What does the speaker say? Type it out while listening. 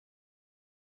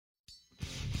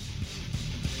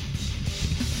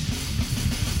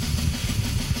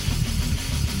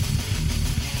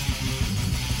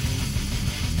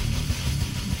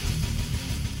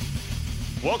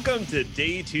Welcome to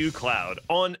Day 2 Cloud.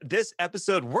 On this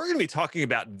episode, we're going to be talking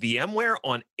about VMware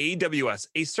on AWS,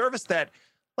 a service that,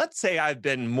 let's say, I've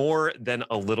been more than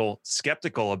a little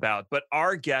skeptical about. But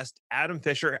our guest, Adam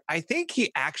Fisher, I think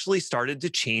he actually started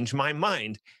to change my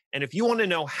mind. And if you want to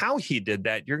know how he did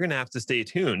that, you're going to have to stay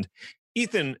tuned.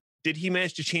 Ethan, did he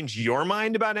manage to change your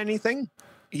mind about anything?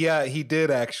 Yeah, he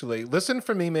did actually. Listen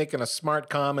for me making a smart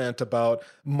comment about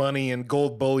money and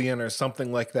gold bullion or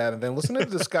something like that. And then listen to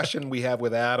the discussion we have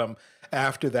with Adam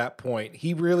after that point.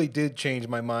 He really did change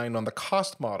my mind on the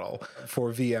cost model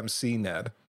for VMC,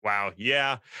 Ned. Wow.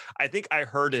 Yeah. I think I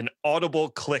heard an audible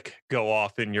click go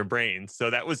off in your brain. So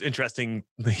that was interesting.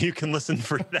 You can listen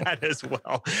for that as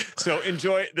well. So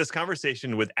enjoy this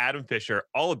conversation with Adam Fisher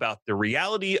all about the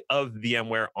reality of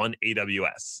VMware on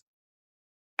AWS.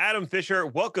 Adam Fisher,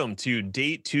 welcome to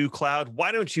Day 2 Cloud.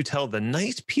 Why don't you tell the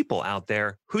nice people out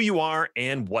there who you are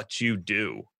and what you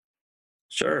do?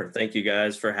 Sure. Thank you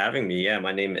guys for having me. Yeah,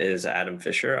 my name is Adam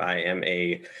Fisher. I am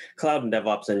a cloud and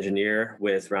DevOps engineer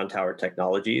with Round Tower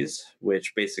Technologies,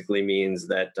 which basically means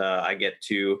that I get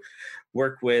to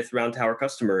work with Round Tower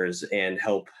customers and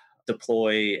help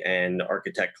deploy and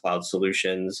architect cloud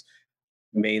solutions,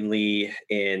 mainly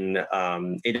in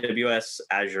AWS,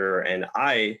 Azure, and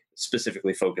I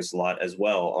specifically focus a lot as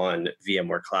well on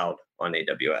VMware Cloud on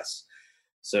AWS.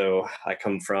 So I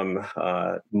come from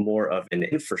more of an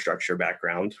infrastructure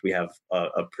background. We have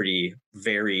a pretty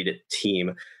varied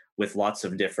team with lots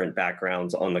of different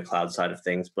backgrounds on the cloud side of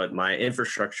things, but my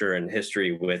infrastructure and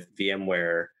history with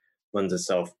VMware lends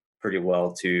itself pretty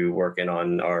well to working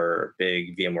on our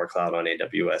big VMware Cloud on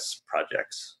AWS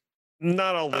projects.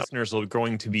 Not all listeners are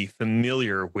going to be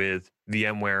familiar with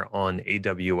VMware on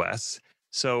AWS.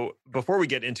 So before we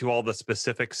get into all the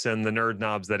specifics and the nerd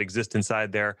knobs that exist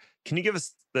inside there, can you give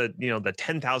us the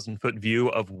 10,000 foot view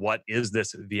of what is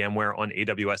this VMware on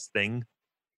AWS thing?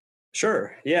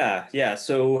 Sure. Yeah.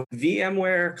 So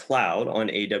VMware Cloud on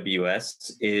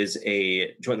AWS is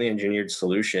a jointly engineered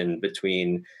solution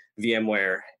between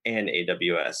VMware and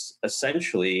AWS.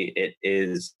 Essentially, it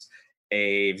is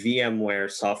a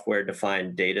VMware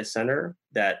software-defined data center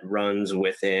that runs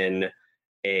within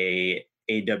a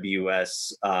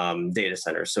AWS data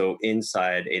center. So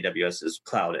inside AWS's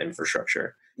cloud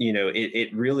infrastructure,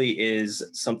 it really is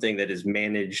something that is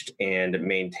managed and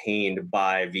maintained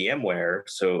by VMware.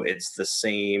 So it's the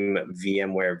same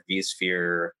VMware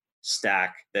vSphere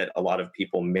stack that a lot of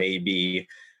people may be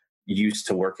used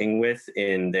to working with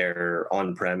in their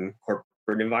on-prem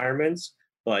corporate environments,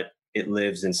 but it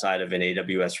lives inside of an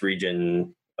AWS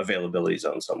region availability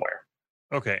zone somewhere.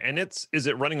 Okay. And is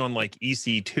it running on like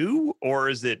EC2 or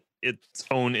is it its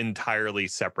own entirely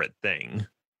separate thing?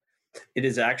 It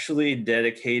is actually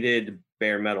dedicated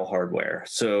bare metal hardware.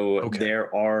 So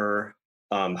there are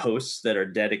hosts that are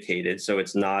dedicated. So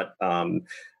it's not a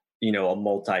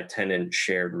multi-tenant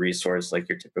shared resource like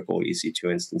your typical EC2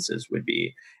 instances would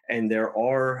be. And there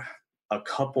are a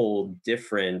couple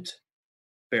different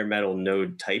bare metal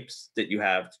node types that you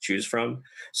have to choose from.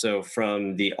 So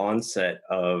from the onset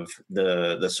of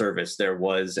the service, there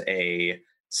was a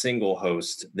single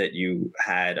host that you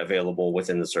had available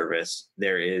within the service.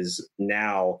 There is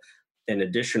now an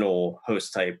additional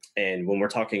host type. And when we're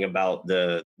talking about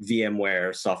the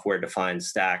VMware software-defined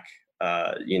stack,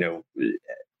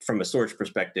 from a storage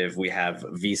perspective, we have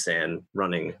vSAN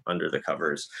running under the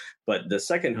covers. But the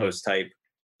second host type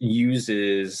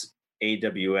uses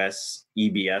AWS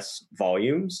EBS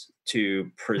volumes to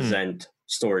present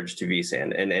storage to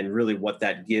vSAN. And really what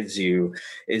that gives you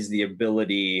is the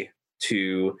ability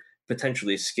to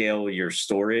potentially scale your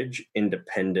storage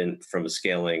independent from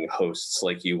scaling hosts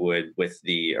like you would with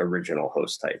the original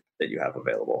host type that you have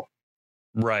available.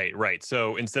 Right.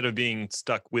 So instead of being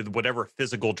stuck with whatever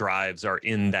physical drives are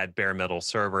in that bare metal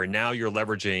server, now you're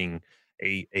leveraging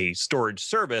a storage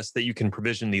service that you can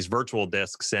provision these virtual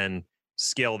disks and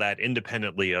scale that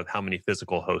independently of how many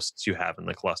physical hosts you have in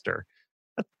the cluster.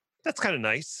 That's kind of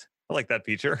nice. I like that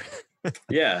feature.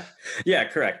 Yeah,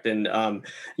 correct. And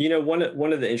one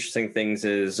of the interesting things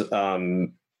is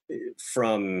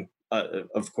from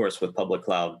of course, with public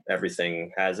cloud,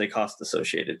 everything has a cost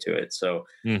associated to it. So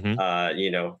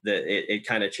it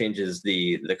kind of changes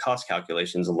the cost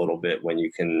calculations a little bit when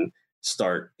you can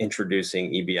start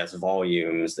introducing EBS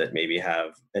volumes that maybe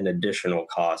have an additional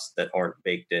cost that aren't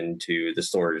baked into the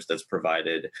storage that's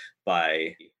provided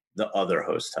by the other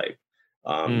host type.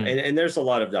 And there's a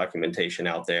lot of documentation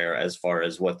out there as far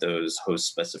as what those host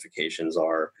specifications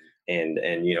are and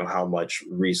how much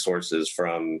resources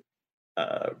from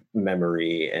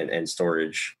memory and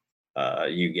storage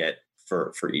you get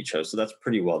for each host. So that's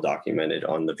pretty well documented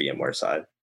on the VMware side.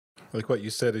 Like what you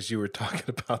said as you were talking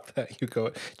about that, you go,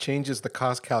 it changes the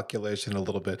cost calculation a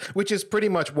little bit, which is pretty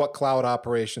much what cloud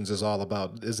operations is all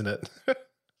about, isn't it?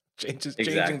 Changing the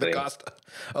Exactly. cost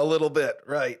a little bit,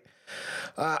 right?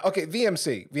 Okay,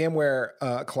 VMC,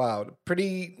 VMware Cloud,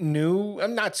 pretty new.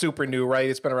 I'm not super new, right?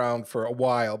 It's been around for a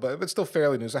while, but still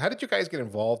fairly new. So, how did you guys get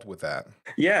involved with that?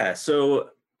 Yeah. So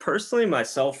personally,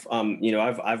 myself,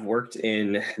 I've worked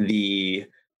in the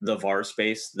VAR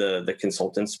space, the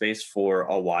consultant space for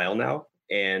a while now,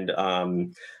 and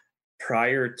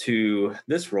prior to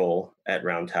this role at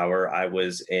Round Tower, I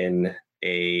was in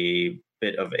a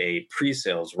bit of a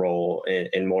pre-sales role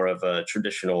in more of a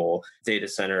traditional data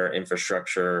center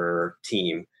infrastructure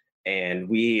team. And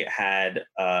we had,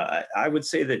 I would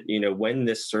say that, when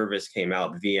this service came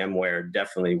out, VMware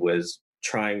definitely was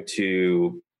trying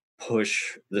to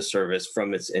push the service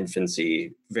from its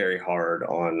infancy very hard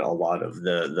on a lot of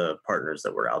the partners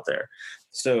that were out there.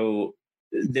 So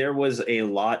there was a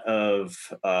lot of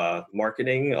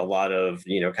marketing, a lot of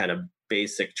kind of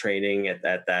basic training at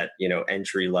that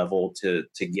entry level to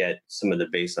get some of the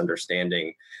base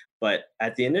understanding. But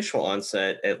at the initial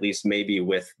onset, at least maybe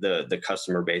with the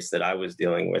customer base that I was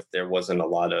dealing with, there wasn't a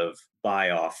lot of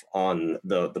buy off on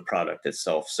the product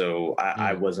itself. So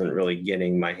I Mm. wasn't really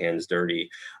getting my hands dirty.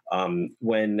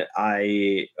 When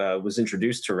I was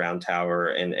introduced to Round Tower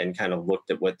and kind of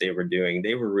looked at what they were doing,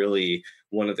 they were really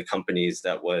one of the companies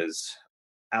that was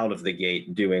out of the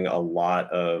gate doing a lot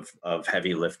of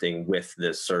heavy lifting with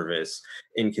this service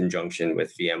in conjunction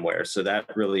with VMware. So that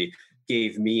really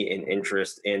gave me an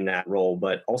interest in that role,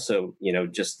 but also,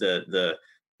 just the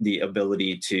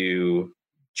ability to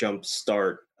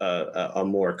jumpstart a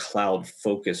more cloud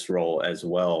focused role as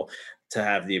well, to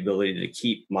have the ability to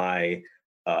keep my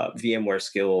VMware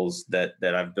skills that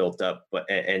I've built up, but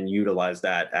and utilize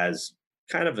that as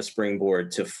kind of a springboard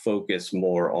to focus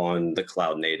more on the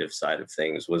cloud native side of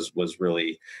things was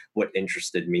really what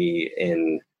interested me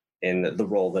in the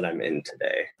role that I'm in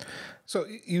today. So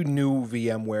you knew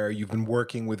VMware. You've been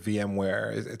working with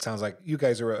VMware. It sounds like you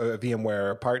guys are a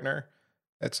VMware partner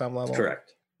at some level.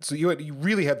 Correct. So you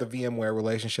really had the VMware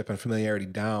relationship and familiarity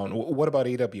down. What about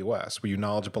AWS? Were you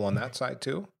knowledgeable on that side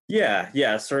too?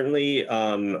 Yeah, certainly.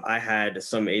 I had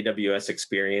some AWS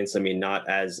experience. I mean, not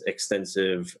as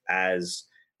extensive as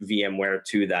VMware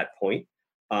to that point,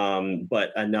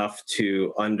 but enough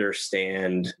to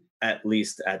understand, at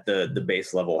least at the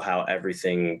base level, how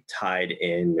everything tied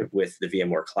in with the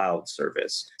VMware Cloud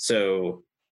service. So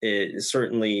it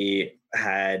certainly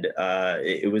had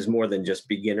it was more than just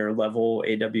beginner level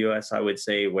AWS, I would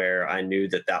say, where I knew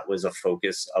that was a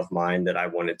focus of mine that I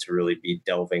wanted to really be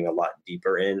delving a lot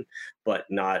deeper in, but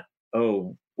not,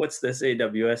 oh, what's this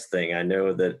AWS thing? I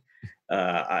know that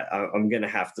I'm going to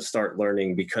have to start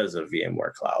learning because of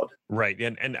VMware Cloud. Right.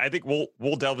 And I think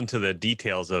we'll delve into the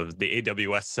details of the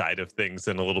AWS side of things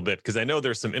in a little bit, because I know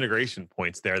there's some integration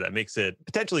points there that makes it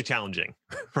potentially challenging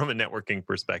from a networking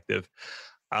perspective.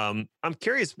 I'm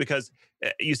curious because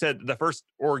you said the first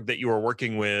org that you were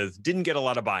working with didn't get a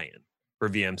lot of buy-in for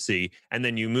VMC, and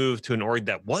then you moved to an org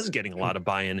that was getting a lot of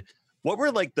buy-in. What were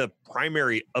like the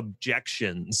primary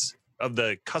objections of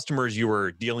the customers you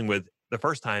were dealing with the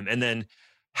first time? And then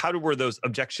were those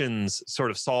objections sort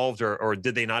of solved, or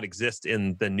did they not exist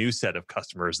in the new set of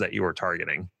customers that you were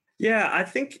targeting? Yeah, I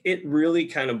think it really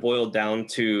kind of boiled down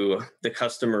to the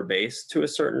customer base to a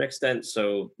certain extent.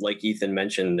 So, like Ethan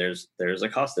mentioned, there's a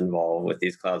cost involved with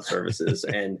these cloud services,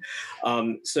 and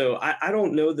so I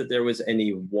don't know that there was any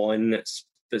one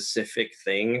specific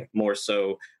thing. More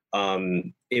so,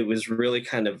 it was really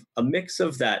kind of a mix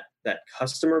of that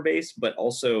customer base, but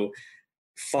also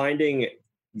finding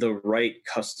the right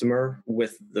customer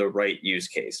with the right use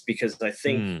case. Because I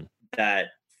think Hmm. that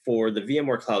for the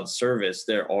VMware Cloud service,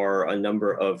 there are a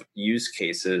number of use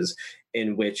cases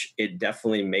in which it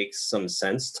definitely makes some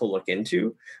sense to look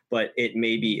into, but it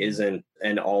maybe isn't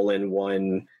an all in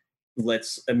one.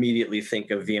 Let's immediately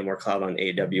think of VMware Cloud on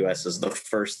AWS as the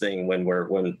first thing when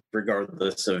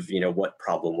regardless of what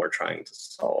problem we're trying to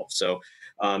solve. So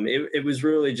it was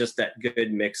really just that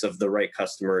good mix of the right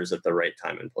customers at the right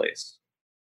time and place.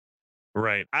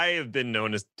 Right. I have been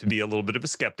known as to be a little bit of a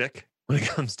skeptic when it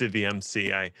comes to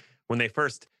VMC. When they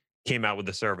first came out with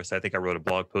the service, I think I wrote a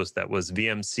blog post that was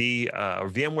VMC or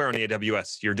VMware on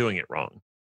AWS. You're doing it wrong.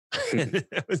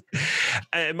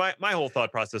 and my whole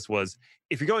thought process was,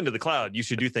 if you're going to the cloud, you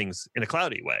should do things in a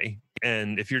cloudy way.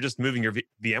 And if you're just moving your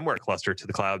VMware cluster to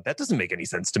the cloud, that doesn't make any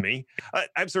sense to me.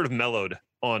 I've sort of mellowed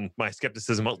on my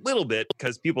skepticism a little bit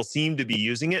because people seem to be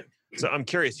using it So I'm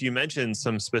curious, you mentioned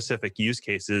some specific use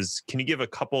cases. Can you give a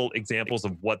couple examples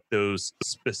of what those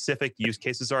specific use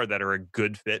cases are that are a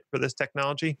good fit for this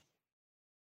technology?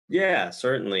 Yeah,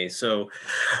 certainly. So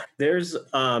there's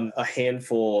a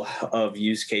handful of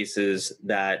use cases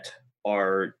that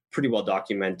are pretty well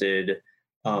documented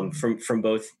from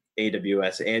both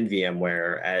AWS and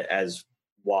VMware as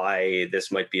why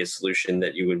this might be a solution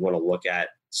that you would want to look at.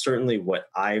 Certainly, what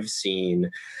I've seen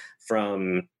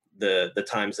from the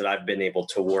times that I've been able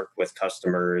to work with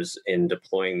customers in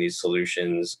deploying these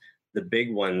solutions, the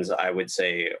big ones I would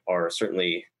say are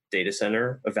certainly data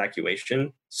center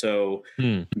evacuation. So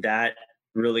Hmm. that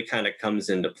really kind of comes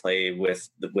into play with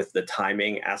the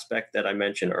timing aspect that I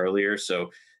mentioned earlier.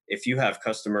 So if you have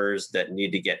customers that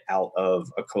need to get out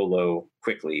of a colo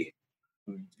quickly,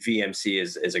 VMC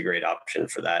is a great option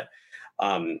for that.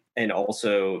 And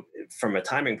also from a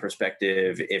timing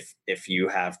perspective, if you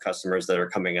have customers that are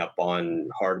coming up on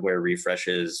hardware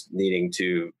refreshes, needing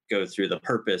to go through the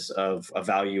purpose of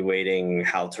evaluating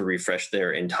how to refresh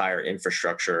their entire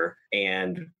infrastructure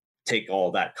and take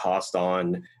all that cost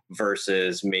on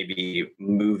versus maybe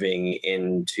moving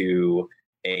into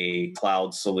a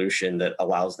cloud solution that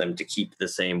allows them to keep the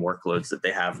same workloads that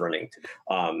they have running.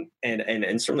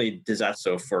 And certainly disaster.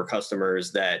 So for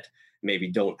customers that maybe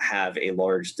don't have a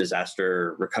large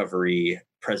disaster recovery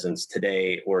presence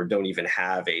today or don't even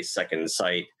have a second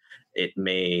site, it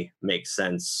may make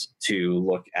sense to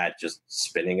look at just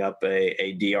spinning up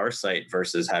a DR site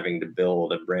versus having to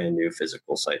build a brand new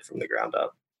physical site from the ground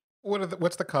up.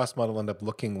 What's the cost model end up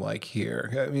looking like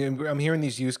here? I mean, I'm hearing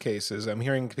these use cases. I'm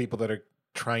hearing people that are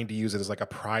trying to use it as like a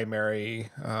primary,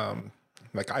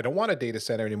 like I don't want a data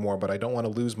center anymore, but I don't want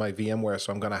to lose my VMware,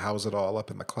 so I'm going to house it all up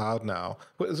in the cloud now.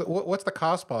 What's the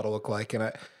cost model look like?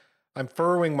 And I'm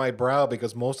furrowing my brow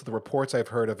because most of the reports I've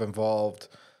heard have involved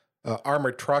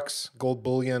armored trucks, gold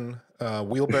bullion,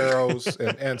 wheelbarrows,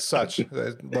 and such.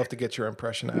 I'd love to get your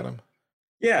impression, Adam.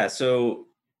 Yeah, so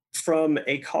from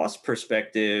a cost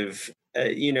perspective,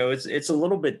 it's a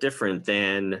little bit different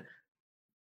than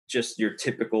just your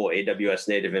typical AWS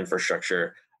native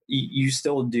infrastructure. You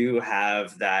still do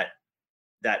have that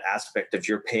aspect of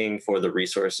you're paying for the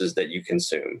resources that you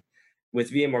consume.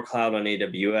 With VMware Cloud on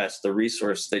AWS, the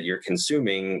resource that you're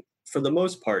consuming for the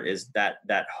most part is that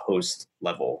host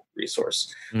level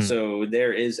resource. Mm. So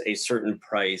there is a certain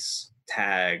price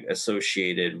tag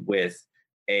associated with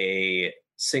a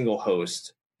single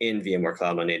host in VMware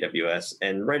Cloud on AWS.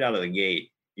 And right out of the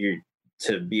gate, you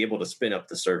to be able to spin up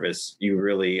the service, you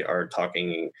really are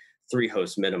talking 3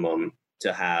 hosts minimum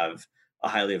to have a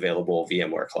highly available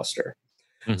VMware cluster.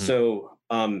 Mm-hmm. So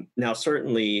now,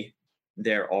 certainly,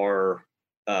 there are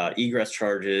egress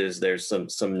charges. There's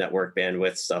some network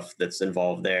bandwidth stuff that's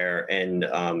involved there, and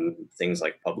things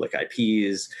like public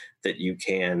IPs that you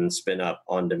can spin up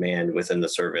on demand within the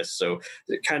service. So,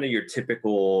 kind of your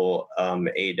typical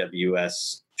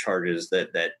AWS charges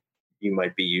that you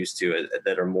might be used to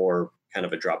that are more kind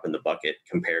of a drop in the bucket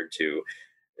compared to.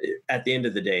 At the end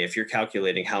of the day, if you're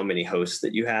calculating how many hosts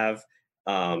that you have,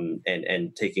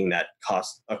 and taking that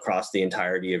cost across the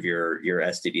entirety of your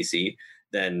SDDC,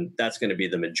 then that's going to be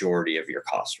the majority of your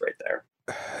cost right there.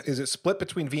 Is it split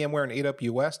between VMware and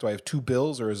AWS? Do I have 2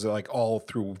 bills, or is it like all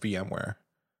through VMware?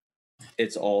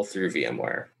 It's all through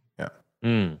VMware. Yeah.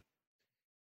 Mm.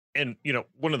 And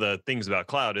one of the things about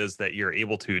cloud is that you're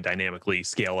able to dynamically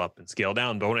scale up and scale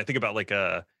down. But when I think about like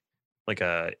a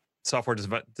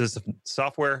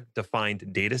software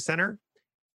defined data center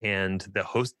and the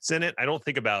hosts in it, I don't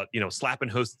think about slapping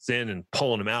hosts in and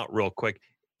pulling them out real quick.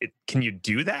 Can you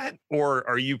do that, or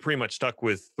are you pretty much stuck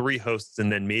with 3 hosts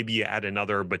and then maybe you add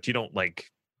another, but you don't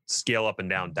like scale up and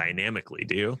down dynamically,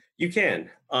 do you? You can.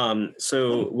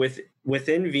 So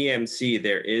within VMC,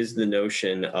 there is the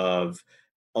notion of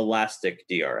elastic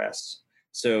DRS.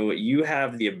 So you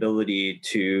have the ability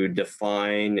to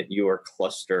define your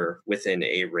cluster within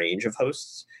a range of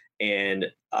hosts. And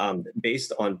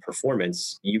based on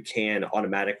performance, you can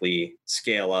automatically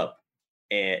scale up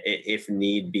if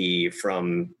need be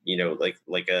from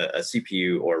like a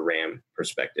CPU or RAM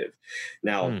perspective.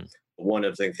 Now, one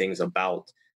of the things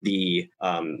about the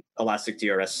Elastic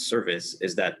DRS service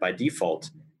is that by default,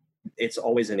 it's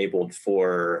always enabled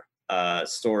for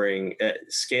scaling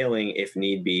if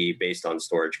need be based on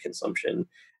storage consumption.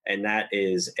 And that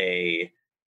is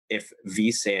if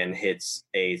vSAN hits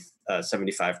a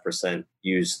 75%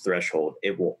 use threshold,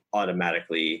 it will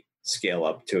automatically scale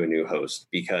up to a new host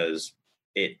because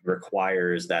it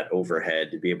requires that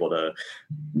overhead to be able to,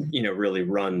 really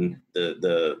run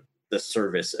the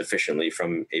service efficiently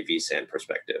from a vSAN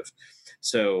perspective.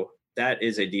 So that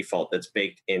is a default that's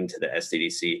baked into the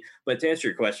SDDC. But to answer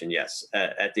your question, yes,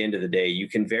 at the end of the day, you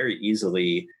can very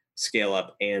easily scale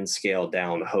up and scale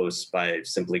down hosts by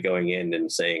simply going in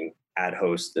and saying add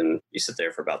host, and you sit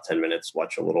there for about 10 minutes,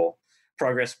 watch a little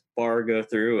progress bar go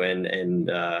through, and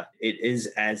it is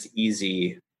as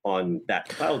easy on that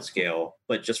cloud scale,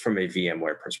 but just from a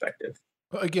VMware perspective.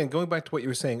 Again, going back to what you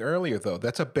were saying earlier, though,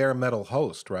 that's a bare metal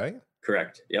host, right?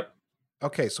 Correct. Yep.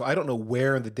 Okay, so I don't know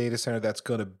where in the data center that's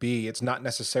going to be. It's not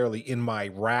necessarily in my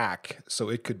rack, so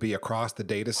it could be across the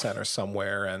data center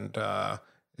somewhere, and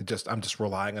I'm just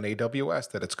relying on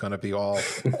AWS that it's going to be all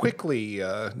quickly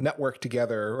networked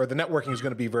together, or the networking is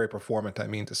going to be very performant, I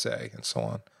mean to say, and so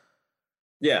on.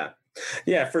 Yeah.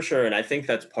 Yeah, for sure. And I think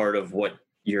that's part of what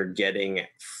you're getting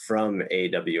from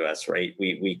AWS, right?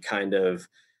 We kind of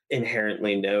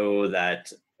inherently know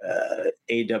that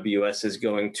AWS is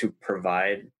going to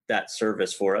provide that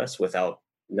service for us without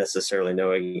necessarily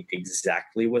knowing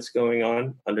exactly what's going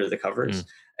on under the covers.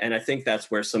 And I think that's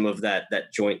where some of that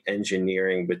joint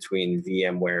engineering between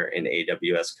VMware and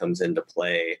AWS comes into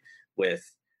play,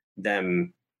 with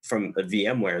them from a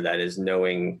VMware that is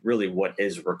knowing really what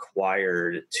is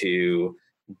required to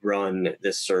run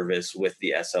this service with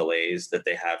the SLAs that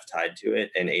they have tied to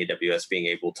it, and AWS being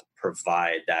able to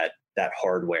provide that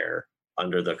hardware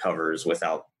under the covers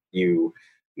without you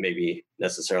maybe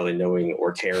necessarily knowing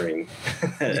or caring.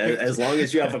 As long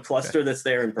as you have a cluster that's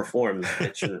there and performs,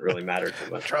 it shouldn't really matter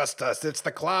too much. Trust us, it's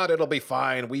the cloud, it'll be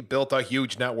fine. We built a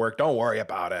huge network, don't worry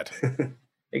about it.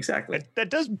 Exactly. That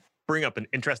does bring up an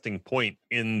interesting point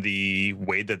in the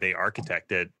way that they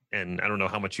architect it. And I don't know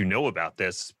how much you know about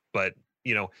this, but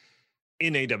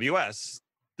in AWS,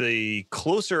 the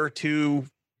closer to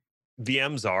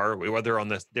VMs are, whether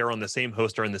they're on the same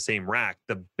host or in the same rack,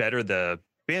 the better the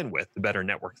bandwidth, the better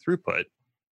network throughput.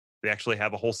 They actually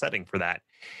have a whole setting for that.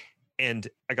 And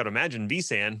I got to imagine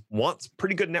vSAN wants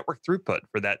pretty good network throughput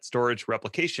for that storage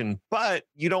replication, but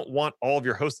you don't want all of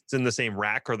your hosts in the same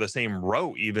rack or the same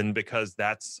row even, because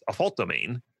that's a fault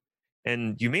domain.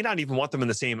 And you may not even want them in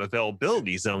the same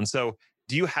availability zone. So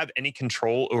do you have any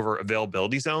control over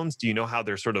availability zones? Do you know how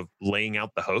they're sort of laying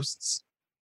out the hosts?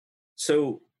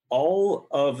 So all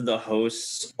of the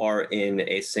hosts are in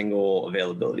a single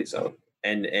availability zone.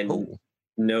 And Oh.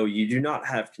 No, you do not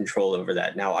have control over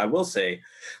that. Now, I will say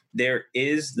there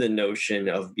is the notion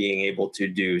of being able to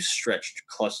do stretched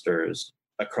clusters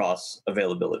across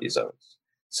availability zones.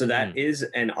 So that is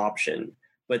an option,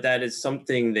 but that is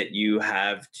something that you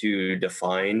have to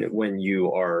define when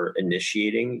you are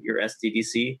initiating your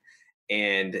SDDC.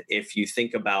 And if you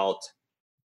think about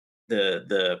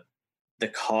the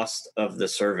cost of the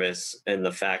service and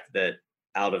the fact that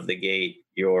out of the gate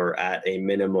you're at a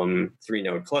minimum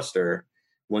 3-node cluster,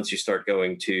 once you start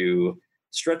going to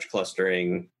stretch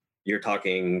clustering, you're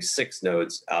talking 6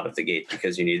 nodes out of the gate,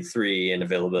 because you need 3 in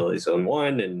availability zone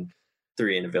 1 and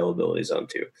 3 in availability zone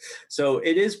 2. So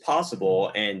it is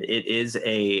possible, and it is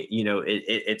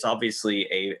it's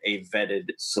obviously a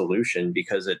vetted solution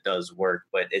because it does work,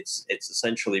 but it's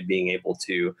essentially being able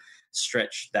to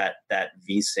stretch that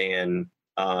vSAN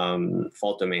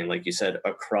fault domain, like you said,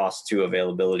 across 2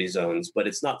 availability zones. But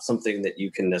it's not something that you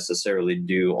can necessarily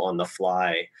do on the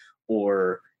fly,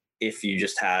 or if you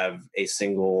just have a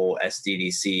single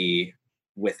SDDC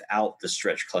without the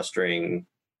stretch clustering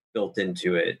built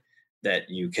into it, that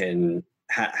you can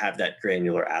have that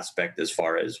granular aspect as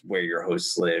far as where your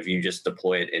hosts live. You just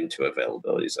deploy it into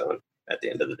availability zone at the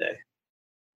end of the day.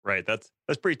 Right. That's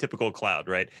pretty typical cloud,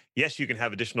 right? Yes, you can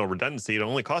have additional redundancy. It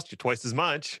only costs you twice as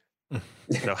much.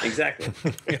 So, Exactly.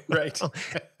 Right.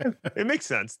 It makes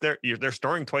sense. They're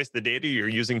storing twice the data. You're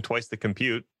using twice the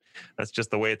compute. That's just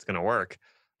the way it's going to work.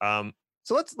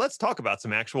 So let's talk about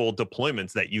some actual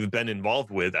deployments that you've been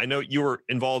involved with. I know you were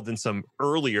involved in some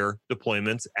earlier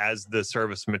deployments as the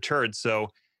service matured. So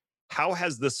how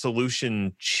has the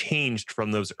solution changed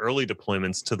from those early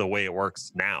deployments to the way it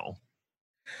works now?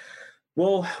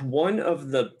 Well, one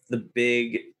of the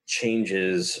big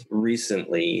changes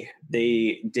recently,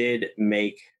 they did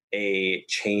make a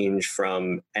change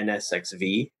from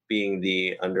NSXV being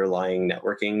the underlying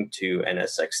networking to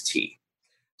NSXT.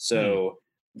 So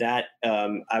that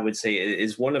I would say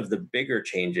is one of the bigger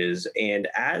changes. And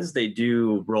as they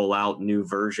do roll out new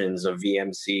versions of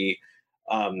VMC,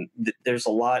 there's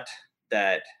a lot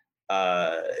that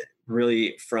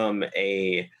really from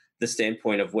the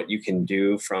standpoint of what you can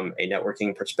do from a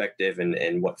networking perspective,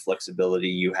 and what flexibility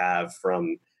you have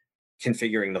from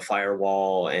configuring the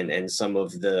firewall and some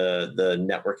of the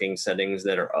networking settings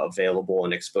that are available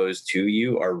and exposed to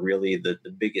you, are really the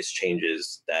biggest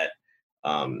changes that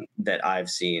that I've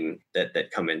seen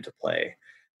that come into play.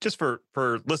 Just for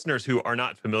listeners who are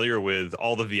not familiar with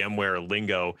all the VMware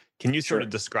lingo, can you sort of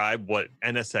Sure. describe what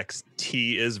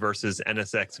NSXT is versus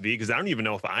NSXV? Because I don't even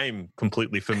know if I'm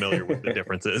completely familiar with the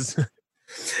differences.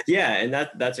 Yeah, and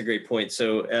that's a great point.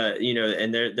 So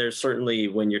and there's certainly,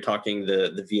 when you're talking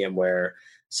the VMware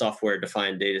software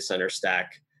defined data center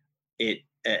stack, it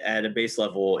at a base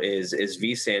level is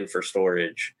vSAN for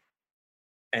storage,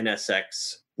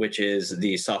 NSX, which is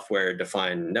the software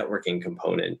defined networking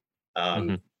component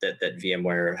Hmm. that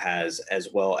VMware has, as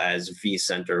well as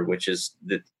vCenter, which is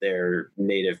their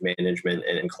native management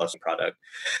and cluster product.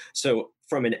 So,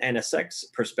 from an NSX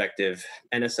perspective,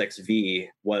 NSXV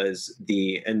was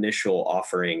the initial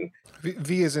offering.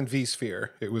 V is in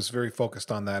vSphere. It was very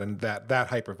focused on that and that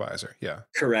hypervisor. Yeah.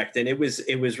 Correct, and it was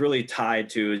really tied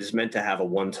to. It was meant to have a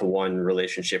one-to-one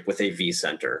relationship with a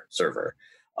vCenter server.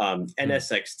 Mm.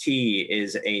 NSXT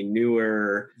is a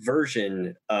newer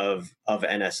version of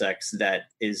NSX that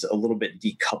is a little bit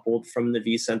decoupled from the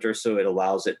vCenter, so it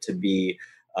allows it to be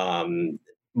um,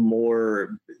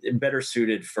 more better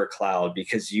suited for cloud,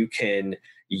 because you can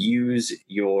use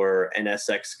your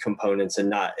NSX components and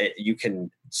not. You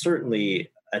can certainly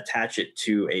attach it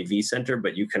to a vCenter,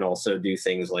 but you can also do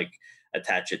things like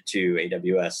attach it to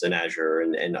AWS and Azure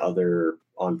and other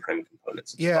on-prem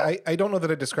components as Yeah, well. I don't know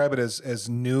that I describe it as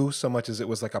new so much as it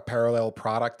was like a parallel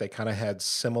product. They kind of had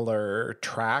similar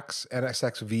tracks.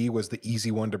 NSXV was the easy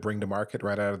one to bring to market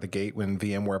right out of the gate when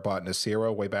VMware bought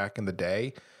Nicira way back in the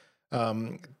day.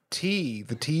 Um,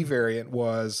 the T variant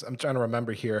was, I'm trying to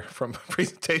remember here from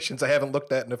presentations I haven't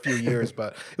looked at in a few years,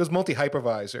 but it was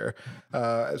multi-hypervisor,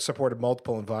 supported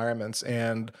multiple environments.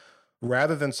 And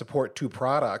rather than support two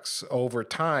products over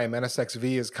time,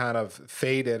 NSXV is kind of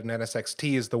faded, and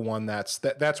NSXT is the one that's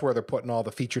where they're putting all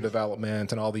the feature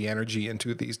development and all the energy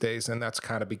into these days. And that's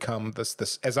kind of become this,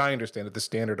 as I understand it, the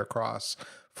standard across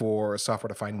for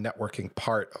software-defined networking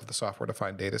part of the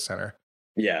software-defined data center.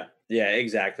 Yeah,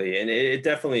 exactly. And it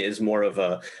definitely is more of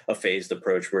a phased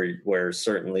approach, where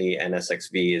certainly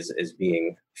NSXV is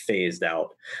being phased out.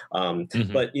 Hmm.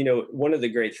 But one of the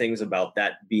great things about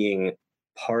that being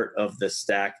part of the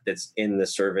stack that's in the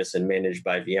service and managed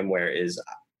by VMware is,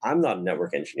 I'm not a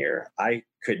network engineer. I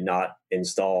could not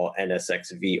install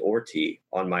NSXV or T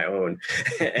on my own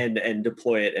and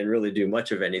deploy it and really do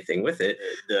much of anything with it.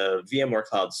 The VMware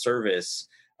Cloud Service,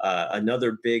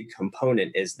 another big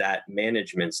component is that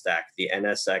management stack, the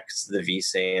NSX, the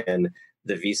vSAN,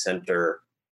 the vCenter,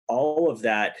 all of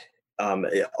that.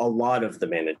 A lot of the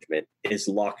management is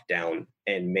locked down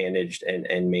and managed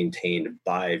and maintained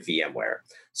by VMware.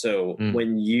 So Mm.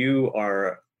 when you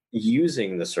are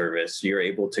using the service, you're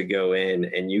able to go in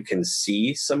and you can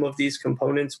see some of these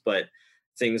components, but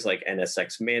things like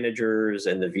NSX managers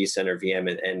and the vCenter VM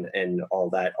and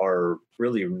all that are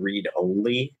really read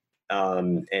only,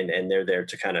 and they're there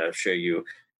to kind of show you,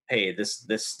 hey, this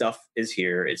stuff is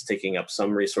here. It's taking up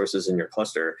some resources in your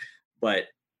cluster, but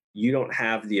you don't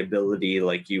have the ability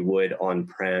like you would on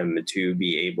prem to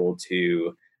be able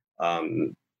to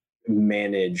um,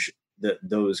 manage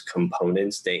those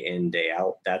components day in day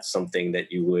out. That's something that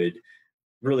you would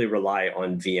really rely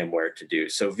on VMware to do.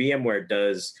 So VMware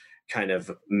does kind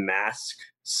of mask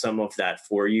some of that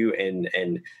for you,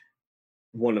 and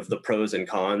one of the pros and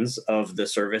cons of the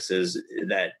service is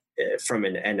that, from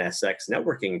an NSX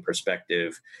networking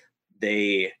perspective,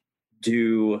 they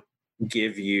do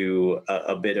give you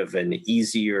a bit of an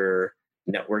easier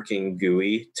networking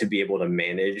GUI to be able to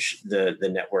manage the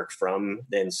network from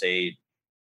than, say,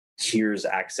 here's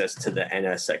access to the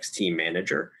NSXT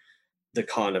manager. The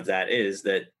con of that is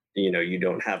that you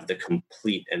don't have the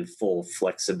complete and full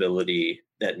flexibility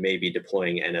that maybe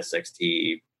deploying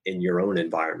NSXT in your own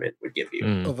environment would give you.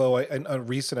 Mm. Although a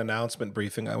recent announcement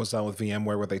briefing I was on with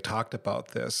VMware where they talked about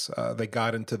this, they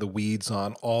got into the weeds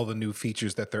on all the new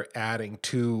features that they're adding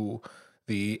to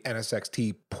the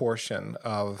NSXT portion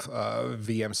of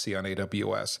VMC on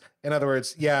AWS. In other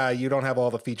words, yeah, you don't have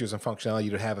all the features and functionality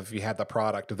you'd have if you had the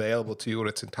product available to you in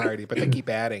its entirety, but they keep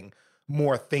adding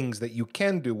more things that you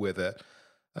can do with it,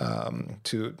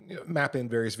 to map in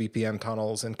various VPN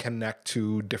tunnels and connect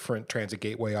to different transit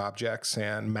gateway objects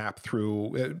and map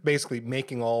through, basically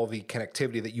making all the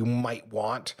connectivity that you might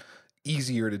want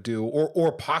easier to do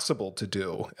or possible to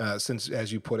do, since,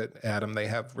 as you put it, Adam, they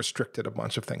have restricted a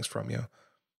bunch of things from you.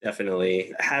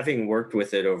 Definitely. Having worked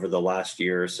with it over the last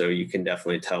year or so, you can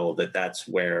definitely tell that that's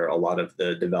where a lot of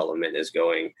the development is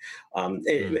going.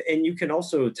 Mm. And you can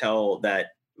also tell that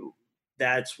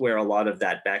that's where a lot of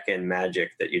that backend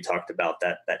magic that you talked about,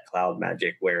 that cloud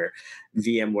magic, where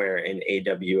VMware and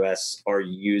AWS are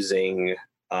using,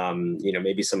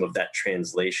 maybe some of that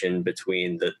translation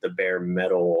between the bare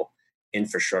metal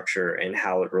infrastructure and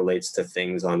how it relates to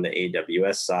things on the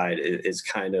AWS side is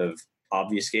kind of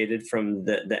obfuscated from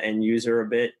the end user a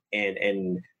bit.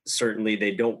 And certainly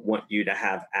they don't want you to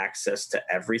have access to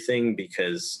everything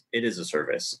because it is a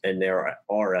service and there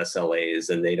are SLAs,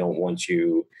 and they don't want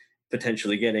you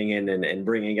potentially getting in and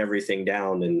bringing everything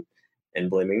down and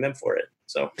blaming them for it.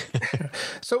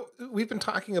 So we've been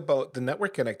talking about the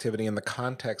network connectivity in the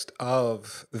context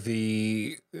of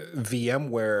the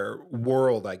VMware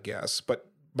world, I guess. But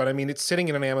I mean, it's sitting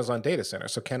in an Amazon data center.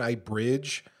 So can I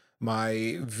bridge my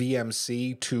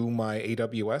VMC to my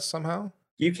AWS somehow?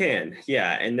 You can,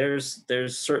 yeah, and there's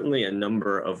certainly a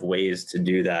number of ways to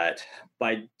do that.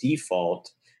 By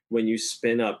default, when you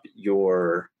spin up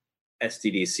your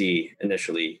SDDC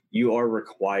initially, you are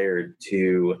required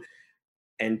to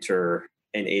enter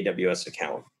an AWS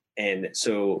account. And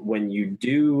so when you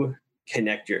do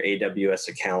connect your AWS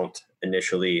account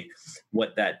initially,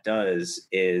 what that does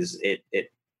is it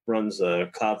runs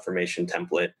a CloudFormation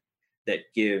template that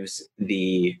gives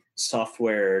the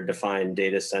software defined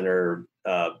data center,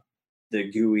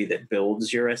 the GUI that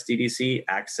builds your SDDC,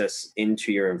 access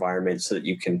into your environment so that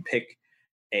you can pick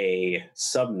a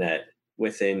subnet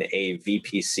within a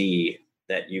VPC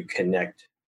that you connect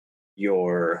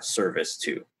your service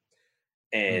to.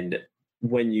 And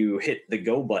when you hit the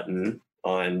go button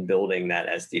on building that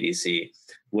SDDC,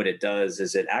 what it does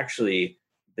is it actually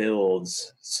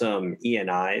builds some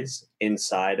ENIs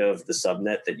inside of the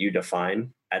subnet that you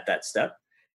define at that step.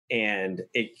 And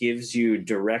it gives you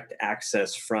direct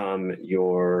access from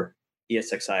your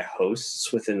ESXi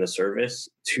hosts within the service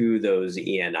to those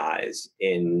ENIs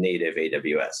in native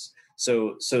AWS.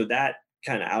 So that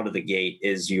kind of out of the gate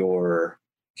is your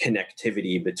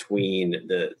connectivity between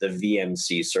the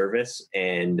VMC service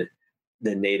and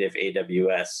the native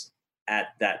AWS at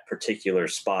that particular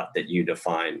spot that you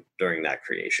define during that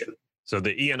creation. So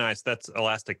the ENIs, that's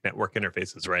Elastic Network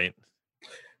Interfaces, right?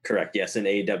 Correct. Yes, an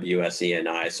AWS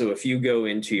ENI. So if you go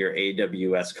into your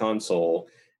AWS console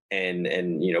and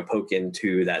poke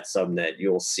into that subnet,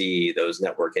 you'll see those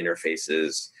network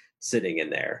interfaces sitting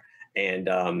in there. And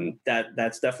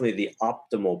that's definitely the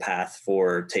optimal path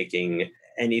for taking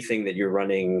anything that you're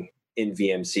running in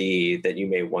VMC that you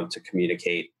may want to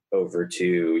communicate over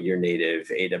to your native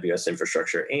AWS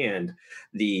infrastructure. And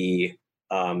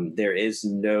there is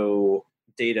no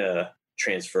data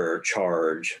transfer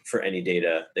charge for any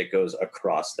data that goes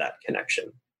across that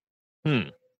connection.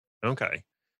 Okay.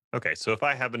 So if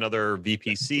I have another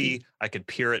VPC, I could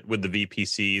peer it with the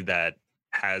VPC that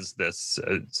has this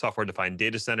software-defined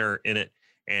data center in it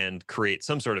and create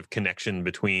some sort of connection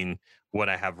between what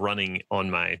I have running on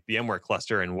my VMware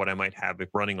cluster and what I might have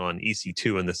running on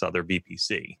EC2 and this other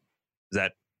VPC. Is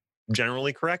that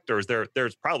generally correct? Or is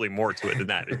there's probably more to it than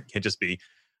that? It can't just be,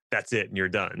 that's it and you're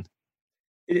done.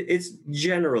 It's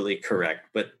generally correct,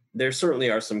 but there certainly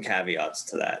are some caveats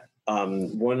to that.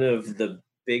 One of the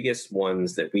biggest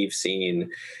ones that we've seen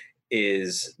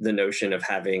is the notion of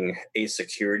having a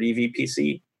security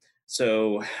VPC.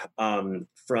 So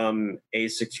from a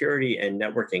security and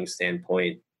networking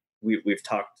standpoint, we've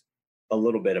talked a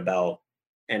little bit about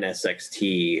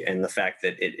NSXT and the fact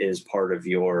that it is part of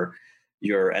your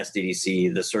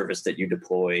SDDC, the service that you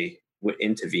deploy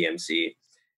into VMC.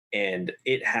 And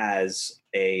it has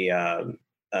a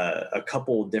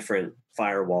couple different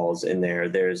firewalls in there.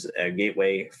 There's a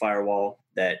gateway firewall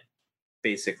that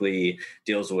basically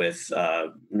deals with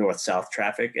north-south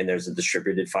traffic, and there's a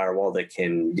distributed firewall that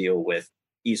can deal with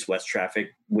east-west traffic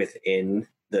within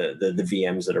the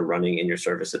VMs that are running in your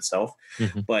service itself.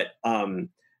 Mm-hmm. But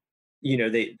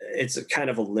it's a kind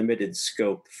of a limited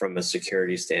scope from a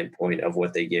security standpoint of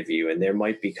what they give you, and there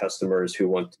might be customers who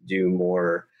want to do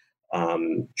more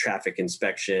traffic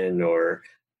inspection or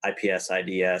IPS,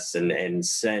 IDS, and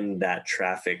send that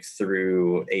traffic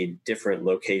through a different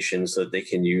location so that they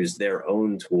can use their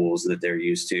own tools that they're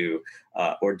used to,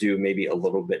 or do maybe a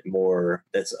little bit more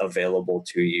that's available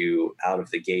to you out of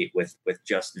the gate with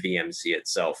just VMC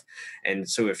itself. And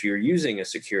so if you're using a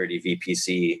security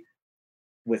VPC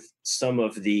with some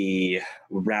of the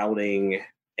routing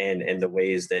and the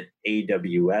ways that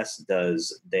AWS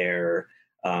does their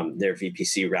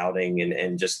VPC routing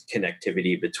and just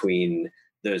connectivity between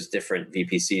those different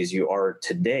VPCs, you are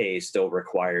today still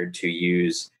required to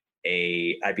use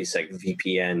a IPsec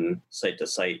VPN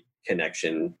site-to-site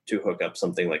connection to hook up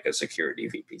something like a security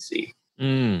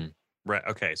VPC. Right.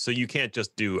 Okay. So you can't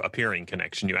just do a peering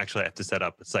connection. You actually have to set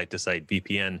up a site-to-site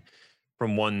VPN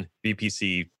from one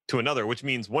VPC to another, which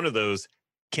means one of those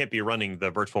can't be running the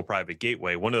virtual private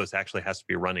gateway. One of those actually has to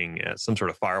be running some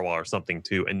sort of firewall or something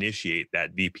to initiate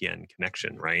that VPN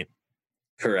connection, right?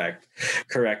 Correct.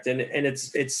 Correct. And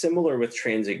it's similar with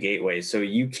Transit Gateway. So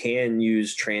you can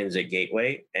use Transit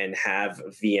Gateway and have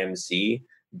VMC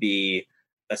be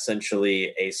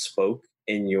essentially a spoke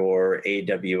in your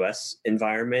AWS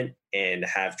environment and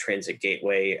have Transit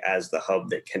Gateway as the hub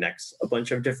that connects a bunch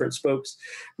of different spokes.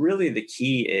 Really the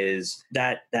key is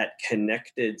that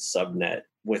connected subnet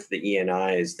with the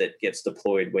ENIs that gets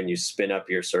deployed when you spin up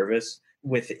your service.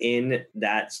 Within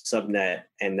that subnet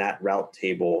and that route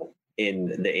table in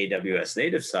the AWS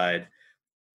native side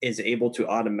is able to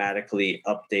automatically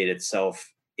update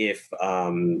itself if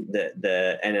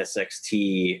the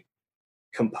NSXT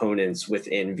components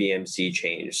within VMC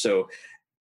change. So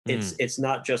it's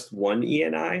not just one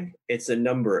ENI, it's a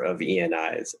number of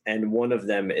ENIs, and one of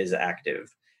them is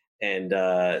active. And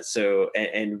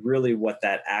and really what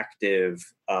that active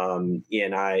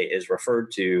ENI is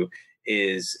referred to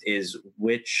is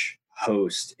which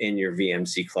host in your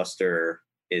VMC cluster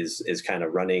is kind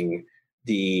of running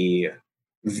the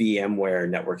VMware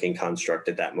networking construct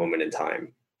at that moment in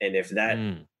time. And if that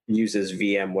uses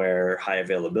VMware high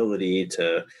availability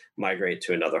to migrate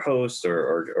to another host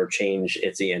or change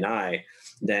its ENI,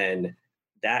 then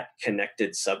that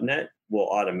connected subnet will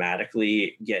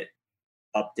automatically get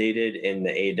updated in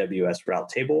the AWS route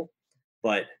table.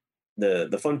 But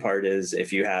the fun part is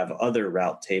if you have other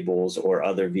route tables or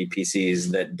other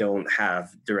VPCs that don't have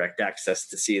direct access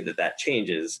to see that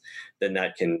changes, then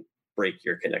that can break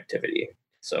your connectivity.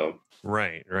 So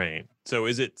right. So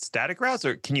is it static routes,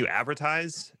 or can you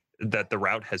advertise that the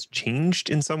route has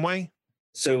changed in some way?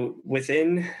 So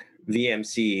within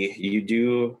VMC, you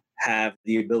do have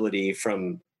the ability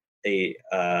from a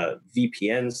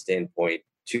VPN standpoint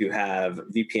to have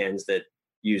VPNs that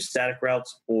use static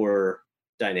routes or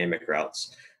dynamic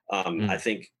routes. I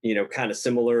think, kind of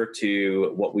similar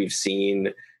to what we've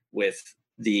seen with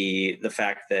the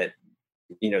fact that,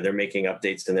 they're making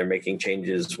updates and they're making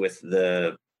changes with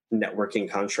the networking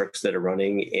constructs that are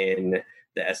running in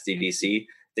the SDDC.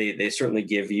 They certainly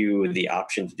give you the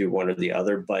option to do one or the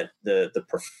other, but the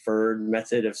preferred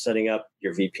method of setting up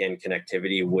your VPN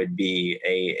connectivity would be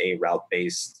a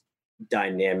route-based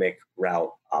dynamic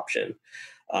route option.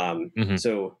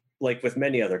 So like with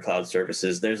many other cloud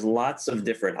services, there's lots of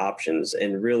different options,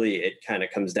 and really it kind of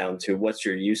comes down to what's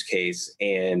your use case.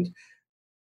 And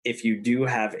if you do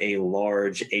have a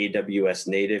large AWS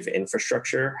native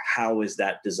infrastructure, how is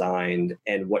that designed,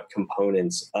 and what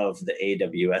components of the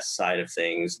AWS side of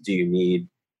things do you need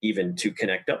even to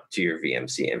connect up to your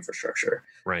VMC infrastructure?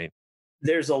 Right.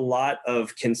 There's a lot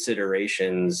of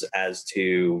considerations as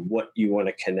to what you want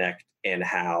to connect and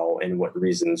how, and what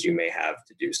reasons you may have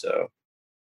to do so.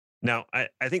 Now, I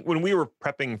think when we were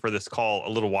prepping for this call a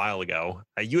little while ago,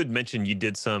 you had mentioned you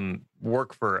did some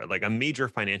work for like a major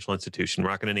financial institution.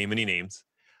 We're not going to name any names,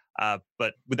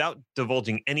 but without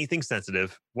divulging anything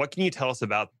sensitive, what can you tell us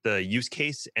about the use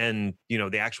case and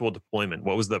the actual deployment?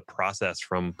 What was the process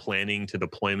from planning to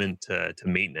deployment to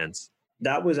maintenance?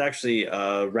 That was actually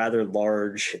a rather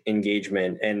large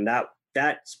engagement, and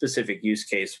that specific use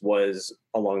case was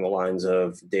along the lines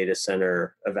of data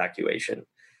center evacuation.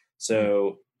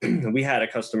 So we had a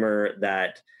customer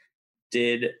that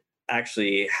did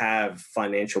actually have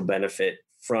financial benefit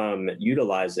from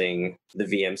utilizing the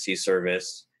VMC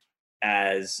service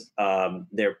as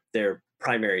their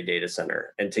primary data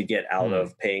center, and to get out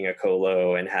of paying a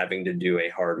colo and having to do a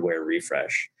hardware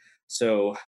refresh.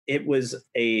 So it was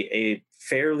a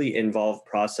fairly involved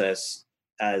process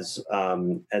as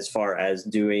far as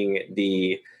doing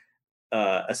the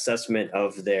assessment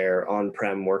of their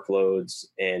on-prem workloads,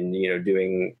 and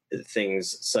doing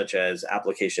things such as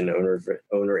application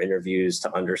owner interviews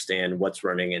to understand what's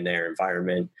running in their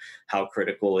environment, how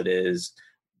critical it is,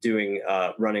 doing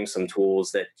running some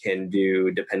tools that can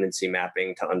do dependency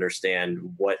mapping to understand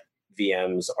what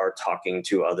VMs are talking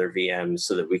to other VMs,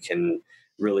 so that we can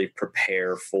really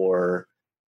prepare for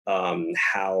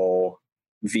how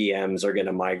VMs are going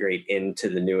to migrate into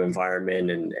the new environment,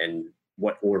 and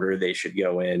what order they should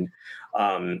go in.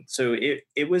 So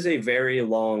it was a very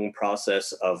long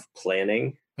process of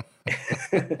planning,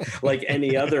 like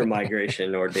any other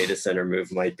migration or data center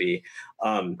move might be.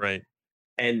 Right.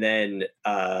 And then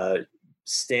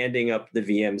standing up the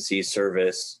VMC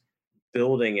service,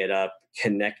 building it up,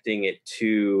 connecting it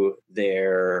to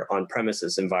their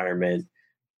on-premises environment,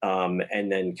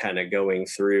 and then kind of going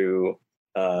through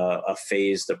a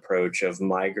phased approach of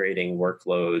migrating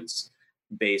workloads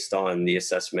based on the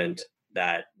assessment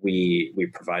that we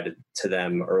provided to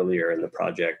them earlier in the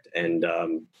project, and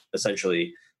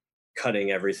essentially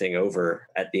cutting everything over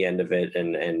at the end of it,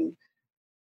 and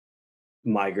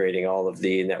migrating all of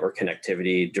the network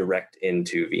connectivity direct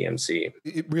into VMC.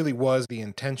 It really was the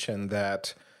intention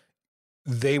that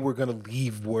they were going to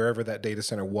leave wherever that data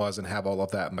center was and have all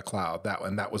of that in the cloud.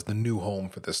 That was the new home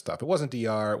for this stuff. It wasn't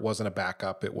DR, it wasn't a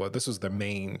backup. This was their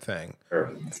main thing.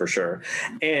 For sure.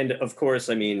 And of course,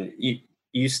 I mean,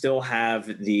 you still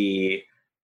have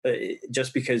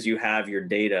just because you have your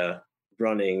data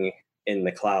running in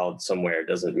the cloud somewhere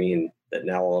doesn't mean that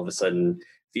now all of a sudden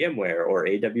VMware or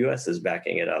AWS is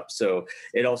backing it up. So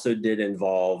it also did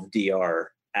involve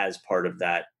DR as part of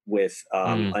that, with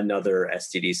another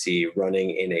SDDC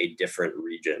running in a different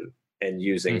region and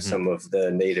using some of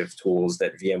the native tools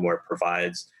that VMware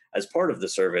provides as part of the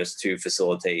service to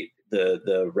facilitate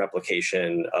the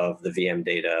replication of the VM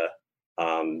data,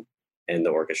 and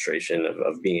the orchestration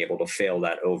of being able to fail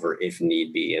that over if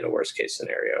need be in a worst case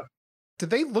scenario. Did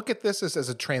they look at this as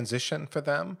a transition for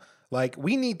them? Like,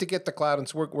 we need to get the cloud, and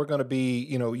so we're going to be,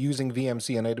 using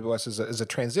VMC and AWS as a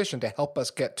transition to help us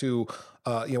get to,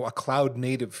 a cloud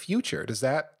native future. Does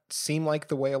that seem like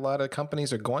the way a lot of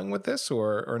companies are going with this,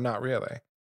 or not really?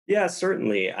 Yeah,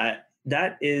 certainly.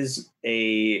 That is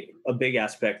a big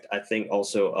aspect, I think,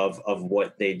 also of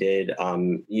what they did.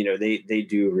 They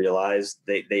do realize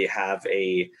they have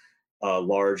a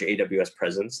large AWS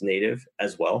presence native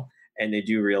as well. And they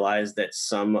do realize that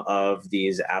some of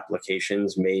these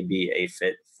applications may be a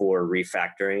fit for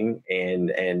refactoring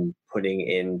and putting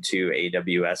into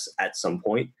AWS at some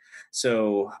point.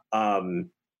 So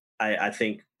I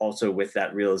think also with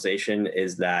that realization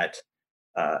is that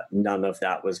none of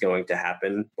that was going to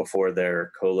happen before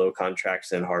their colo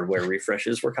contracts and hardware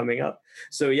refreshes were coming up.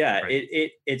 So yeah,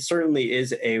 Right. it certainly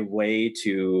is a way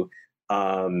to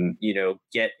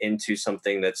get into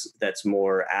something that's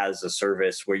more as a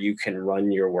service, where you can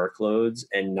run your workloads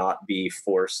and not be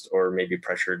forced or maybe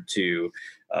pressured to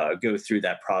go through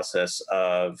that process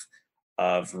of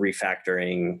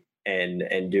refactoring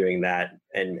and doing that,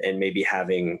 and maybe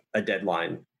having a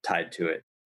deadline tied to it.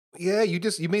 Yeah, you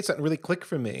made something really click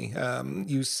for me.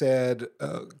 You said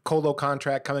colo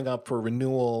contract coming up for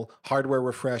renewal, hardware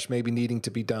refresh maybe needing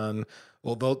to be done.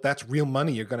 Although that's real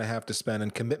money you're going to have to spend,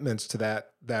 and commitments to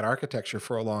that architecture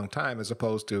for a long time, as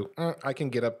opposed to I can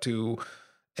get up to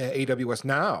AWS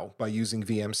now by using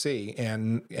VMC,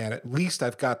 and at least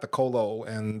I've got the colo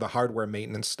and the hardware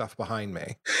maintenance stuff behind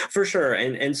me. For sure,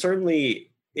 and certainly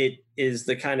it is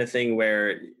the kind of thing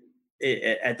where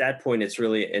at that point it's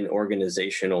really an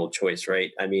organizational choice, right?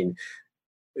 I mean,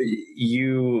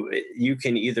 you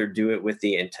can either do it with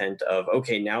the intent of,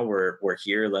 okay, now we're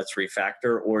here, let's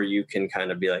refactor, or you can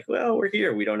kind of be like, well, we're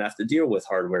here, we don't have to deal with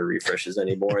hardware refreshes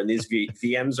anymore, and these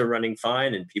VMs are running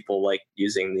fine, and people like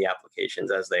using the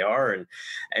applications as they are,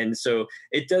 and so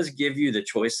it does give you the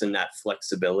choice and that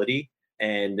flexibility.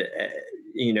 And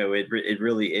it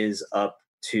really is up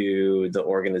to the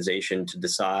organization to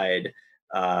decide,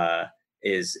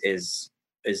 is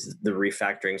the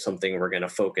refactoring something we're going to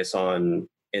focus on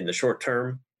in the short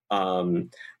term.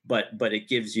 But it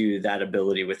gives you that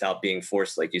ability without being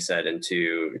forced, like you said,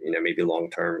 into maybe long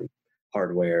term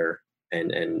hardware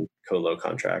and colo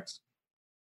contracts.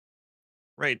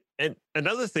 Right. And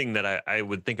another thing that I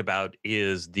would think about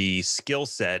is the skill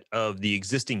set of the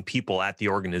existing people at the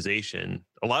organization.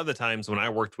 A lot of the times when I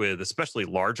worked with, especially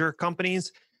larger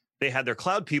companies, they had their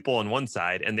cloud people on one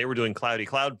side and they were doing cloudy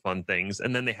cloud fun things.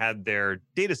 And then they had their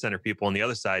data center people on the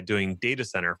other side doing data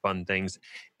center fun things.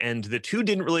 And the two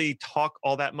didn't really talk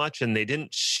all that much, and they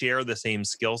didn't share the same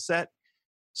skill set.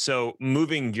 So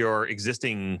moving your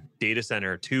existing data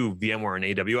center to VMware and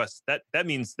AWS, that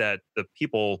means that the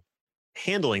people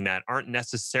handling that aren't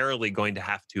necessarily going to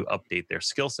have to update their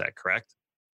skill set, correct?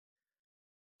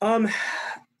 Um,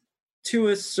 to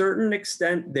a certain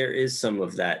extent, there is some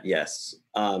of that, yes.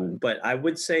 But I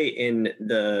would say in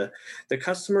the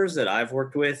customers that I've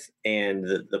worked with and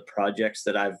the projects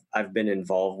that I've been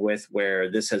involved with where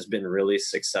this has been really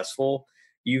successful,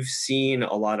 you've seen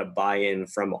a lot of buy-in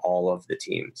from all of the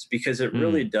teams, because it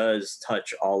really Mm, does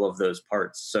touch all of those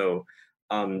parts. So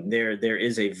there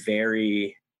is a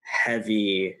very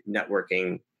heavy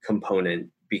networking component,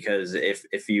 because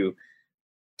if you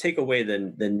take away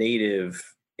the native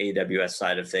AWS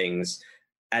side of things,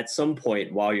 at some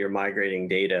point while you're migrating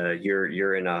data,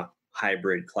 you're in a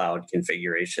hybrid cloud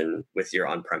configuration with your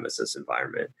on-premises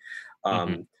environment. mhm.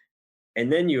 Um,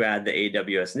 and then you add the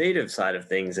AWS native side of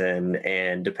things in,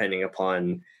 and depending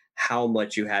upon how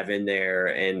much you have in there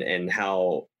and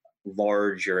how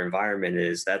large your environment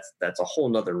is, that's a whole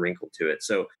nother wrinkle to it.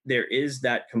 So there is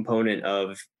that component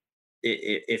of,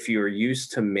 if you're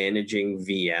used to managing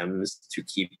VMs to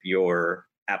keep your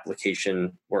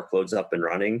application workloads up and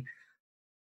running,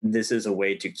 this is a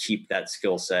way to keep that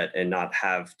skill set and not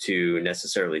have to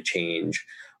necessarily change.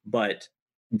 But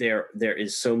there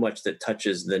is so much that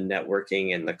touches the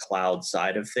networking and the cloud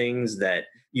side of things that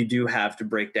you do have to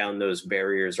break down those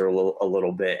barriers a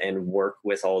little bit and work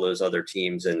with all those other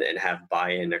teams and have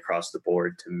buy-in across the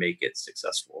board to make it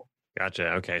successful.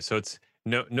 Gotcha. Okay. So it's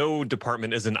no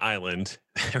department is an island.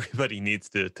 Everybody needs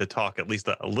to talk at least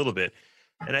a little bit.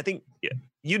 And I think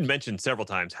you'd mentioned several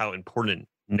times how important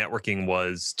networking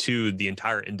was to the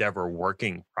entire endeavor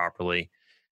working properly.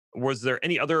 Was there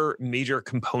any other major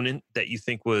component that you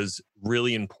think was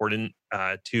really important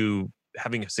to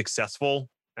having a successful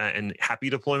and happy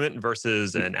deployment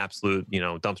versus an absolute,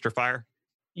 dumpster fire?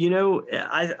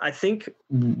 I think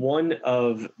one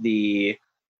of the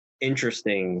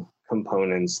interesting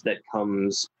components that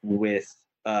comes with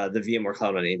the VMware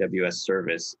Cloud on AWS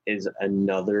service is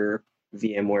another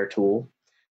VMware tool,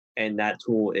 and that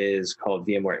tool is called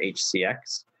VMware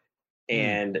HCX.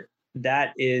 And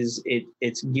that is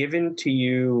it's given to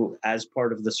you as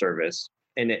part of the service,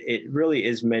 and it really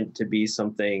is meant to be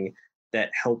something that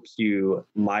helps you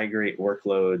migrate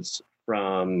workloads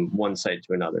from one site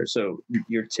to another. So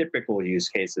your typical use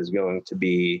case is going to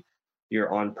be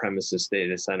your on-premises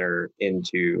data center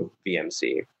into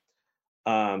VMC.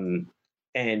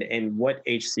 And what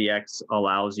HCX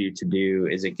allows you to do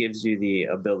is it gives you the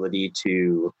ability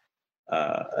to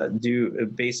do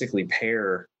basically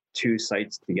pair two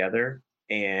sites together,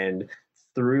 and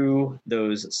through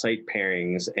those site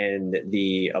pairings and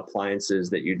the appliances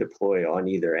that you deploy on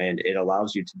either end, it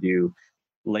allows you to do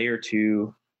layer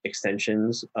 2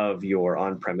 extensions of your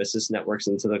on-premises networks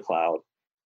into the cloud.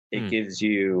 It gives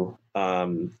you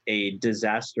a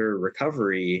disaster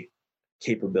recovery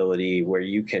capability where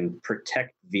you can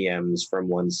protect VMs from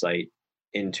one site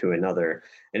into another.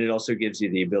 And it also gives you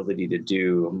the ability to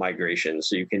do migration.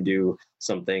 So you can do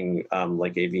something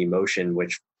like a vMotion,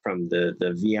 which from the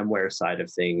VMware side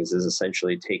of things is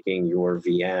essentially taking your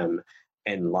VM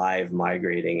and live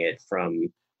migrating it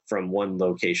from one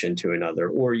location to another.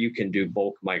 Or you can do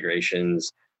bulk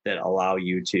migrations that allow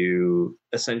you to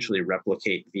essentially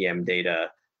replicate VM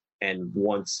data. And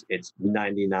once it's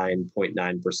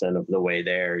 99.9% of the way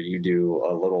there, you do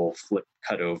a little flip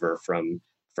cutover from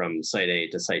site A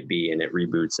to site B, and it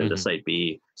reboots into site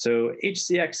B. So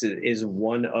HCX is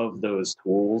one of those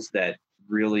tools that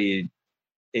really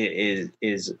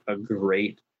is a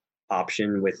great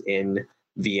option within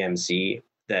VMC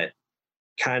that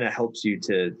kind of helps you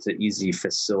to easily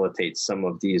facilitate some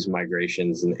of these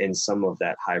migrations and some of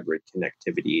that hybrid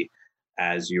connectivity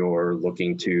as you're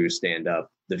looking to stand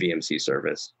up the VMC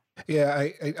service. Yeah,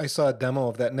 I saw a demo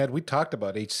of that. Ned, we talked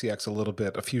about HCX a little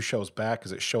bit a few shows back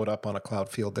as it showed up on a Cloud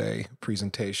Field Day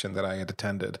presentation that I had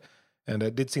attended. And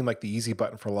it did seem like the easy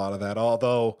button for a lot of that.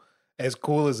 Although, as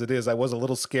cool as it is, I was a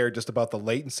little scared just about the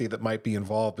latency that might be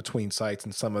involved between sites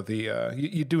and some of the,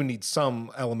 you do need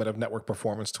some element of network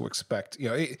performance to expect.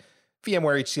 VMware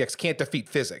HCX can't defeat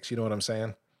physics. You know what I'm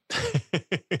saying?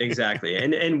 Exactly.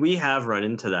 And we have run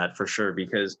into that for sure,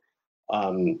 because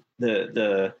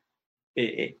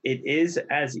it is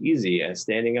as easy as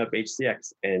standing up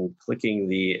HCX and clicking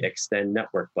the extend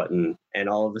network button, and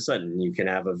all of a sudden you can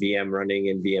have a VM running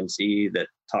in VMC that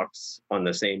talks on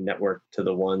the same network to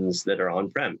the ones that are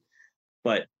on-prem.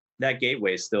 But that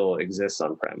gateway still exists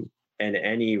on-prem, and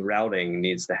any routing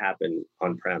needs to happen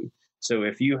on-prem. So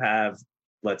if you have,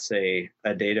 let's say,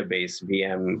 a database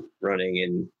VM running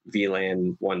in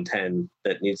VLAN 110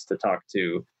 that needs to talk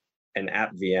to an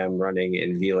app VM running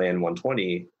in VLAN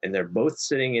 120, and they're both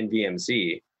sitting in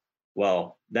VMC,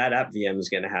 well, that app VM is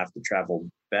going to have to travel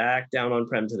back down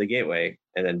on-prem to the gateway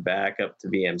and then back up to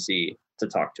VMC to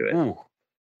talk to it. Ooh.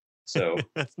 So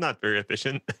that's not very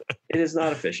efficient. It is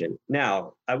not efficient.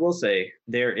 Now, I will say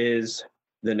there is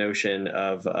the notion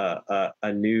of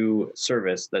a new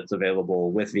service that's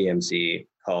available with VMC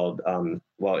called,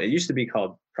 it used to be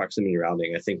called proximity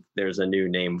routing. I think there's a new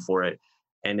name for it.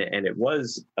 And it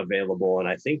was available, and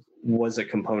I think was a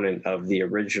component of the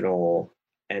original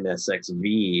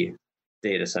NSXV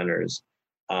data centers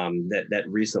that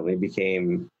recently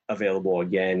became available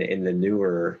again in the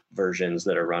newer versions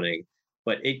that are running.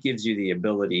 But it gives you the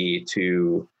ability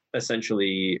to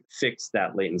essentially fix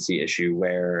that latency issue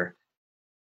where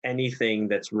anything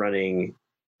that's running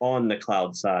on the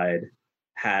cloud side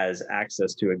has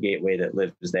access to a gateway that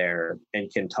lives there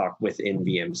and can talk within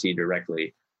VMC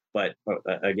directly. But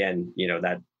again,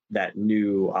 that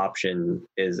new option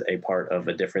is a part of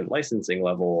a different licensing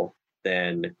level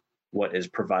than what is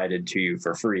provided to you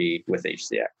for free with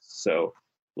HCX. So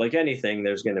like anything,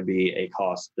 there's going to be a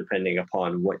cost depending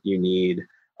upon what you need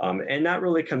And that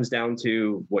really comes down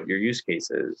to what your use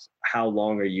case is. How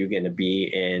long are you going to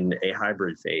be in a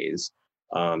hybrid phase?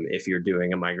 If you're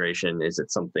doing a migration, is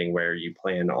it something where you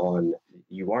plan on,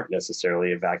 you aren't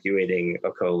necessarily evacuating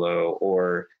a colo,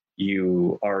 or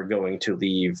you are going to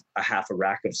leave a half a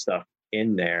rack of stuff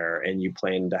in there and you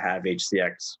plan to have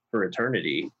HCX for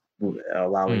eternity,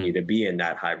 allowing you to be in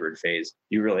that hybrid phase?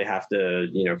 You really have to,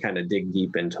 kind of dig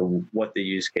deep into what the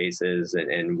use case is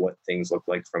and what things look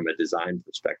like from a design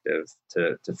perspective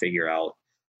to figure out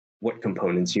what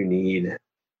components you need,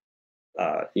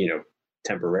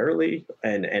 temporarily,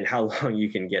 and how long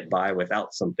you can get by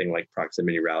without something like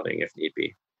proximity routing if need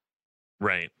be.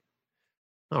 Right.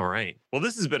 All right. Well,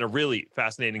 this has been a really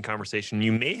fascinating conversation.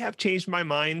 You may have changed my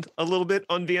mind a little bit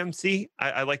on VMC.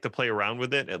 I like to play around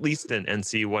with it at least and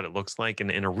see what it looks like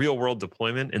in a real world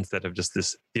deployment instead of just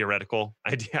this theoretical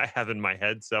idea I have in my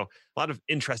head. So a lot of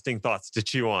interesting thoughts to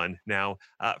chew on. Now,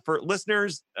 for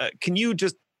listeners, can you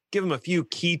just give them a few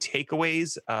key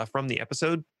takeaways from the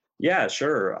episode? Yeah,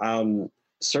 sure.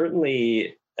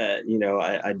 Certainly,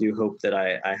 I do hope that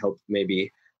I help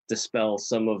maybe dispel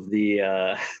some of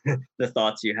the the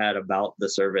thoughts you had about the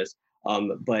service.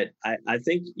 But I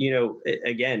think,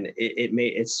 again,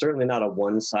 it's certainly not a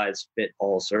one size fit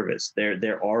all service.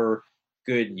 There are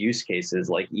good use cases,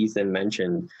 like Ethan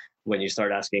mentioned, when you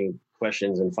start asking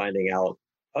questions and finding out,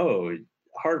 oh,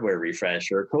 hardware refresh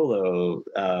or colo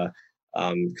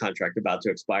contract about to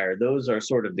expire. Those are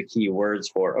sort of the key words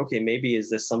for, okay, maybe is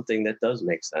this something that does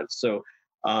make sense? So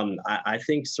I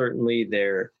think certainly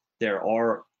there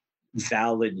are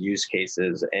valid use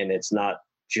cases, and it's not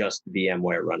just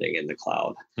VMware running in the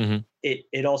cloud. Mm-hmm.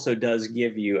 It also does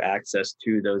give you access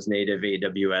to those native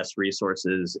AWS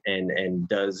resources, and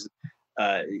does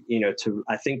to,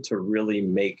 I think, to really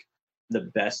make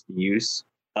the best use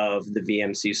of the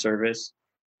VMC service,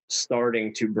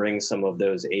 starting to bring some of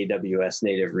those AWS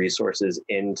native resources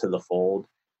into the fold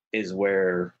is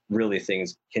where really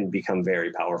things can become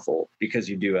very powerful, because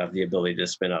you do have the ability to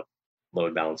spin up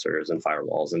load balancers and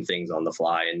firewalls and things on the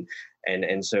fly.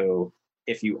 And so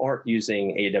if you aren't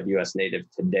using AWS native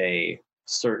today,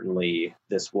 certainly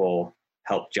this will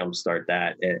help jumpstart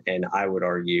that. And I would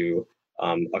argue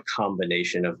a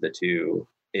combination of the two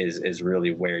is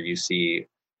really where you see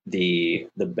the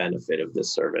benefit of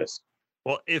this service.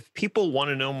 Well, if people want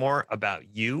to know more about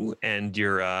you and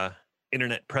your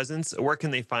internet presence, where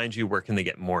can they find you? Where can they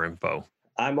get more info?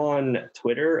 I'm on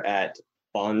Twitter at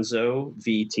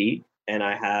BonzoVT, and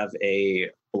I have a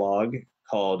blog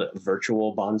called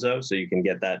Virtual Bonzo. So you can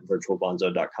get that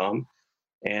virtualbonzo.com,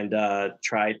 and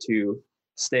try to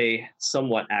stay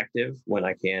somewhat active when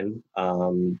I can,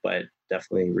 but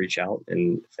definitely reach out.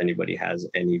 And if anybody has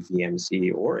any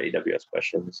VMC or AWS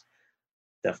questions,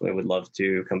 definitely would love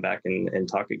to come back and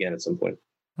talk again at some point.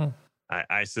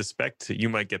 I suspect you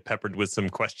might get peppered with some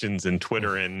questions in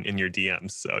Twitter and in your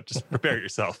DMs. So just prepare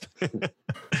yourself.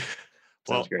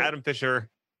 Well, great. Adam Fisher,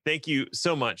 thank you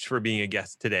so much for being a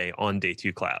guest today on Day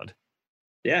 2 Cloud.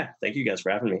 Yeah, thank you guys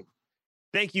for having me.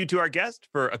 Thank you to our guest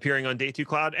for appearing on Day 2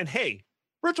 Cloud. And hey,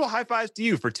 virtual high fives to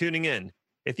you for tuning in.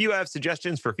 If you have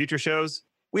suggestions for future shows,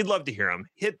 we'd love to hear them.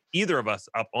 Hit either of us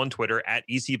up on Twitter at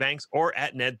ECBanks or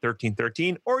at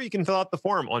Ned1313, or you can fill out the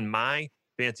form on my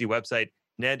fancy website,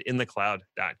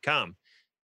 nedinthecloud.com.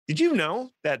 Did you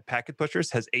know that Packet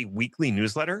Pushers has a weekly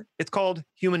newsletter? It's called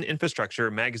Human Infrastructure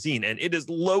Magazine, and it is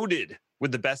loaded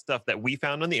with the best stuff that we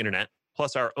found on the internet,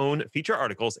 plus our own feature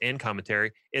articles and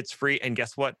commentary. It's free, and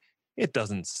guess what? It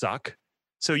doesn't suck.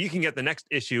 So you can get the next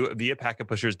issue via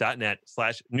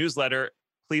packetpushers.net/newsletter.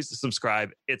 Please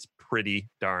subscribe. It's pretty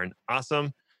darn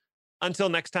awesome. Until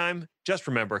next time, just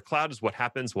remember, cloud is what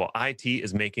happens while IT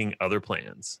is making other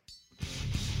plans.